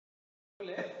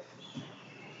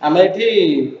आम ये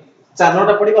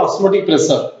 4 पढ़ा ऑस्मोटिक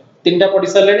प्रेशर 3टा पढ़ी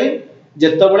सारे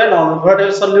जिते बड़े नॉन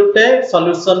वोलेटाइल सॉल्यूट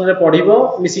सॉल्यूशन रे पड़िबो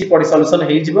मिसी पड़ी सॉल्यूशन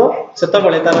हे जिवो सेते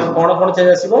बड़े तार कोन कोन चेंज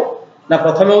आसीबो ना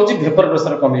प्रथम होची वेपर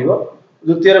प्रेशर कमिबो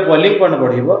द्वितीय रे बॉइलिंग पॉइंट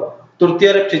बढ़िबो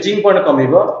तृतीय रे फ्रीजिंग पॉइंट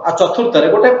कमिबो आ चतुर्थ रे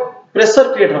गोटे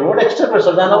प्रेशर क्रिएट हो गोटे एक्स्ट्रा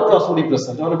प्रेशर जाना होची ऑस्मोटिक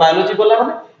प्रेशर जो बायोलॉजी बोला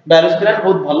माने बायोलॉजी ग्रांड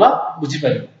बहुत भलो बुझी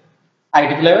पारि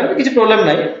आईटी प्ले में किसी प्रॉब्लम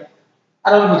नाही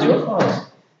आराम बुझिबो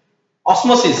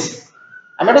ऑस्मोसिस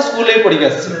हमें स्कूल में पढ़ी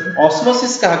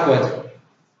ऑस्मोसिस क्या कह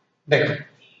देख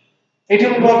ये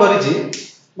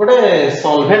गोटे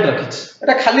सॉल्वेंट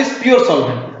रखी खाली प्योर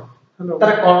सॉल्वेंट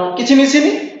तार किसी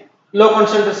मिसिनी लो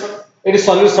कंसंट्रेशन ये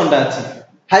सॉल्यूशन अच्छी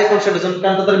हाई कंसंट्रेशन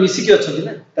कारण तो मिसिकी अच्छा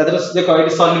ना देख ये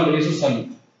सॉल्यूट ये सॉल्यूट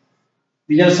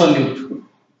दिजन सॉल्यूट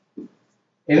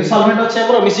ये सॉल्वेंट अच्छे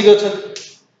मिसिकी अच्छा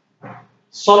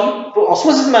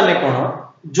ऑस्मोसिस माने कौन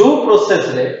जो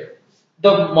प्रोसेस रे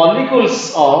the molecules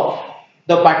of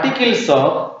the particles of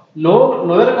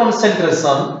lower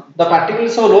concentration the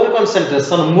particles of lower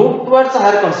concentration move towards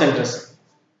higher concentration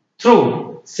through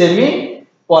semi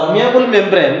permeable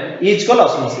membrane is called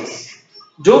osmosis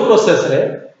जो process रे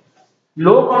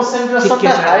low concentration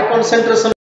का high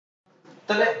concentration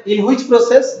तले in which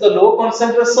process the low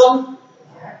concentration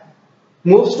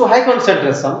moves to high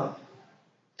concentration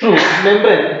through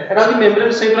membrane Etah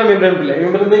membrane से पूरा membrane पिले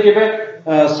membrane दे केबे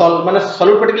माने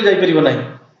solid particle जाई परिबो नाही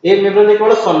ए मेम्ब्रेन में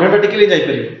केवल सॉल्वेंट टिकली जाई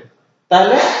परिबो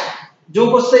ताले जो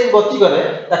कोसे गति करे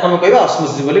ताका हम कहबा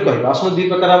ऑस्मोसिस बोली कहबा ऑस्मोसिस दु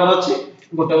प्रकार हमर अछि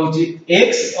गोटे होची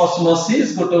एक्स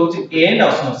ऑस्मोसिस गोटे होची एंड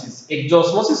ऑस्मोसिस एक्सो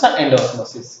ऑस्मोसिस और एंड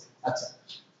ऑस्मोसिस अच्छा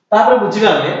तापर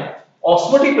बुझिबा हमें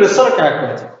ऑस्मोटिक प्रेशर क्या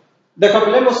कहै छै देखो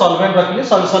पहले मो सॉल्वेंट रखली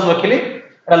सॉल्यूशन रखली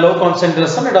एटा लो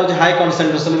कंसंट्रेशन एटा होची हाई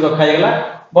कंसंट्रेशन रखा गेला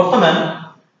वर्तमान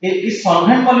a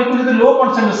solvent molecule J low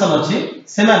concentration अछि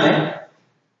से माने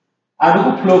आडू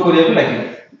को फ्लो करिया को लागिले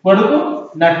पडको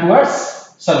ना टुवर्ड्स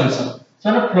सॉल्यूशन सो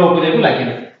फ्लो करिया को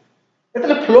लागिले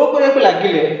एतले फ्लो करिया को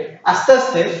लागिले आस्ते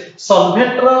आस्ते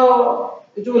सॉल्वेंट रो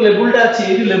जो लेवलटा अछि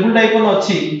ए लेवलटा कोन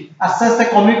अछि आस्ते आस्ते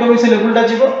कमी कमी से लेवलटा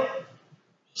जीवो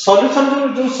सॉल्यूशन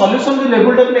जो सॉल्यूशन जो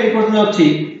लेवलटा पे ए पर्यंत अछि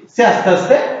से आस्ते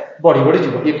आस्ते बढ़ी बढ़ी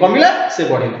जीवो ये कमिला से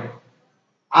बढ़िला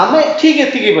आमे ठीक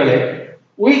एति के बेले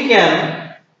वी कैन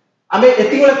आमे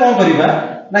एति बेले कोन करिबा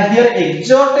ना here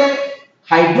exert A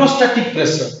hydrostatic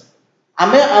pressure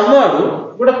आमे आमडू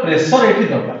गोटे प्रेशर एठी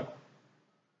दबा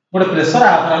गोटे प्रेशर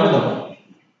आपर आमे दबा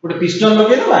गोटे पिस्टन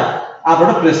लगे दबा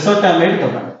आपर प्रेशर ता आमे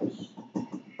दबा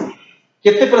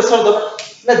केते प्रेशर दबा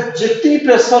ना जेती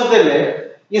प्रेशर देले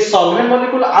ये सॉल्वेंट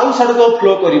मॉलिक्यूल आउ साडू को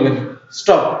फ्लो करिवनी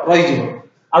स्टॉप रहि जिवो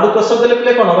आडू प्रेशर देले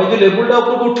प्ले कोन होय जो लेवल ता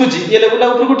ऊपर को उठुची ये लेवल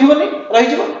ता ऊपर को उठिवनी रहि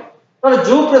जिवो पर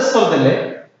जो प्रेशर देले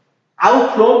आउ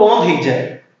फ्लो बंद हो जाए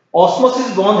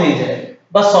ऑस्मोसिस बंद हो जाए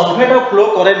बा सॉल्वेंट आउ फ्लो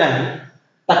करे नाही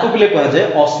ताको पिले कह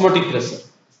जाए osmotic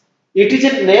pressure it is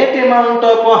a net amount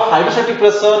of hydrostatic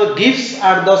pressure gives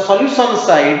at the solution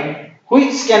side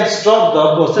which can stop the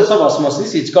process of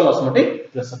osmosis is called osmotic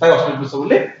pressure ताई ऑस्मोटिक प्रेशर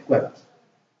बोले कहबा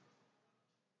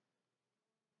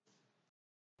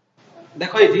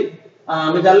देखो इति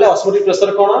हम जानले ऑस्मोटिक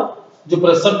प्रेशर कोन जो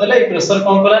प्रेशर देले ए pressure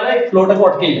कोन कला नै फ्लो टा को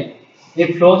अटकेइला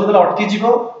ए फ्लो जदि अटकी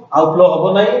जीवो आउ फ्लो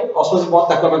होबो नै ऑस्मोसिस बहुत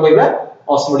ताको हम कहबा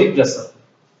osmotic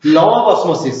pressure law of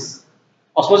osmosis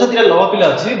osmosis तीन लॉ पिला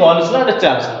अछि बॉयल्स ला एटा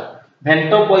चार्ल्स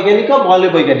भेंट वैज्ञानिक बॉयल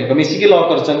वैज्ञानिक मिसी के लॉ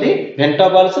करचंती भेंट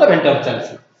बॉयल्स ला भेंट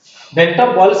चार्ल्स भेंट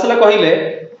बॉयल्स ला कहिले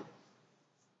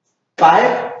पाए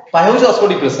पाए हो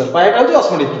ऑस्मोटिक प्रेशर पाए हो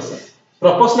ऑस्मोटिक प्रेशर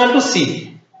प्रोपोर्शनल टू सी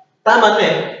ता माने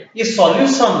ये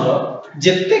सॉल्यूशन रो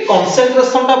जेते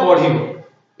कंसंट्रेशन ता बढ़िबो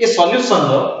ये सॉल्यूशन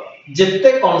रो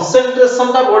जेते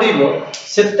कंसंट्रेशन ता बढ़िबो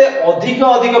सेते अधिक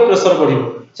अधिक प्रेशर बढ़िबो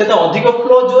सेते अधिक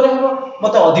फ्लो जोर हेबो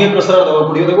मते अधिक प्रेशर दबा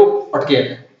पड़ियो देखो अटके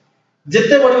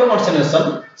जेते बढ़िबो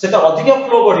कंसंट्रेशन सेते अधिक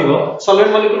फ्लो बढ़िबो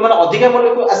सॉल्वेंट मॉलिक्यूल माने अधिक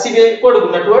मॉलिक्यूल आसीबे कोड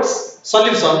गुना टुवर्ड्स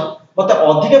सॉल्यूशन मते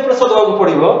अधिक प्रेशर दबा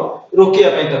पड़िबो रोकिया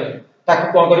पई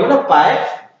ताको कोन करियो ना पाए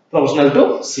प्रोपोर्शनल टू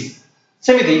सी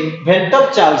सेमिति भेंट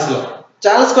ऑफ चार्ल्स लॉ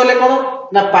चार्ल्स कहले कोन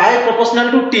ना पाए प्रोपोर्शनल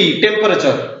टू टी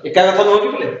टेंपरेचर एका कथा न होई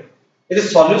बोले यदि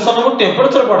सॉल्यूशन को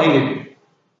टेंपरेचर बढ़ाई देबी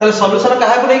ताले सॉल्यूशन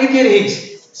काहा को लेके तैयार हेछि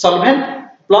सॉल्वेंट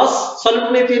प्लस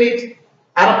सॉल्यूट ने तैयार हेछि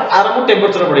आर को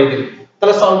टेंपरेचर बढ़ाई देबी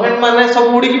ताले सॉल्वेंट माने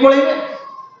सब उड़ी की पळेबे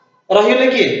रहिले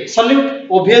कि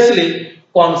सॉल्यूट ऑब्वियसली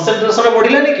कंसंट्रेशन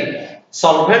बढ़िला नै कि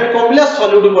सॉल्वेंट कमला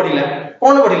सॉल्यूट बढ़िला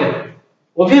कोन बढ़िला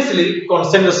ऑब्वियसली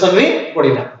कंसंट्रेशन भी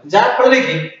बढ़िला जा फळे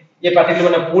कि ये पार्टिकल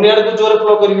माने पुणी आड़ को जोर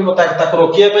फ्लो करबी मता ताको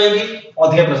रोकिया पई कि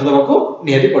अधिक प्रेशर देबा को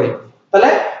नियति पड़े तले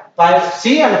पाए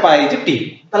सी एंड पाए इज टी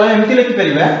तले एमिति लिखि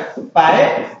परिबा पाए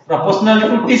प्रोपोर्शनल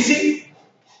टू टीसी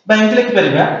बा एमिति लिखि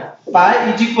परिबा पाए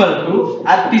इज इक्वल टू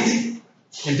आरटीसी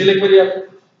एमिति लिखि परिबा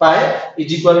पाए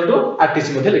इज इक्वल टू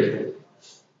आरटीसी मध्ये लिखि देबे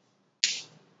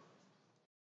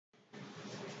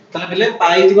तले बेले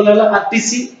पाए is equal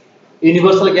RTC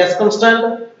universal gas constant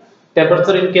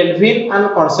temperature in kelvin and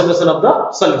concentration of the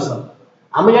solution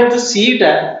हम जान जो सी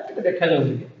टा देखा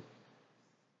जाउली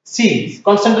सी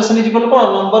concentration is equal to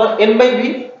number n bye v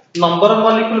number of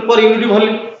molecule per unit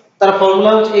volume तार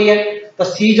फार्मूला हो एया तो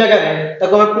सी जगह रे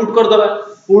ताको हम पुट कर दबा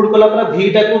पुट कला पर v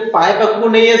टा को पाए पाक को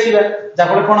नै आसीबा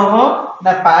जाफले कोन हो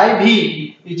ना पाए v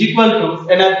is equal to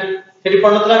nrt सेठी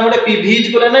पणतला गोटे pv इज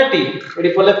इक्वल nrt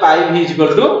एठी पले पाए v is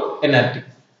equal to nrt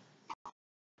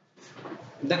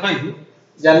देखो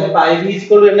जाने पाए v is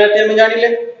equal to nrt हम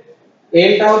जानिले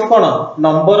n टा हो कोन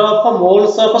number of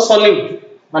moles of solute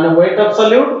माने weight of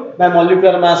solute bye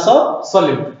molecular mass of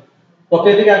solute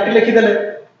okay ठीक आरटी लिखि देले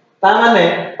ता माने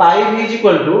पाई v is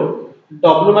equal to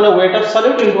w माने weight of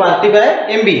solute into RT bye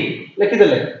mb लिखि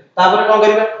देले तापर कोन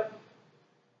करिबा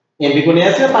mb को नै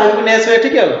आसे पाई को नै आसे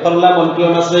ठीक है फॉर्मूला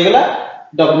मॉलिक्यूलर मास हो गेला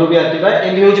w by rt by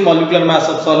mb होची molecular mass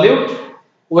of solute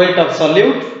weight of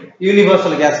solute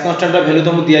universal gas constant रा वैल्यू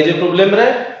तुम दिया जे प्रॉब्लम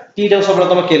रे t टा सब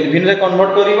तुम केल्विन रे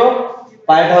कन्वर्ट करिवो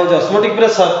पाइटा हो ऑस्मोटिक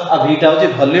प्रेशर आ v टा हो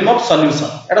volume of solution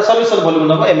Etah solution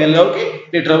volume Nebo ml हो कि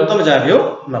लीटर हो तुम जा भी हो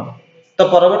नबो तो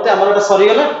परवर्ती हमर एटा सरी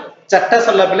गेला चारटा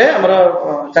सरला पले हमर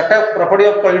चारटा प्रॉपर्टी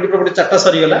ऑफ क्वालिटी प्रॉपर्टी चारटा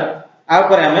सरी गेला आ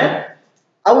पर हमें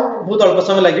आ बहुत अल्प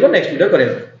समय लागिवो नेक्स्ट वीडियो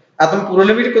करियो आ तुम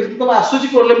प्रॉब्लम भी तुम आसुची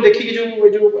प्रॉब्लम देखि कि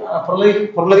जो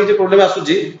फॉर्मूला की जो प्रॉब्लम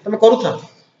आसुची तुम करू था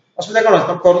असुविधा कोन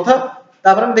तुम करू था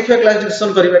तापर हम देखिबा क्लास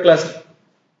डिस्कशन करिबा क्लास